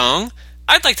like this song,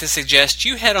 I'd like to suggest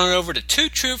you head on over to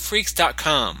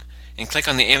twotruefreaks.com and click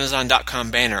on the Amazon.com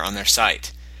banner on their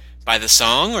site. Buy the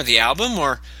song or the album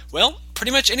or, well,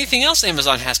 pretty much anything else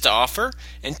Amazon has to offer,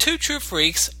 and Two True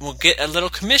Freaks will get a little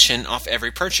commission off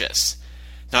every purchase.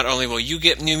 Not only will you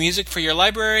get new music for your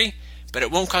library, but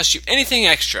it won't cost you anything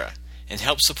extra and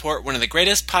help support one of the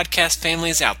greatest podcast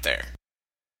families out there.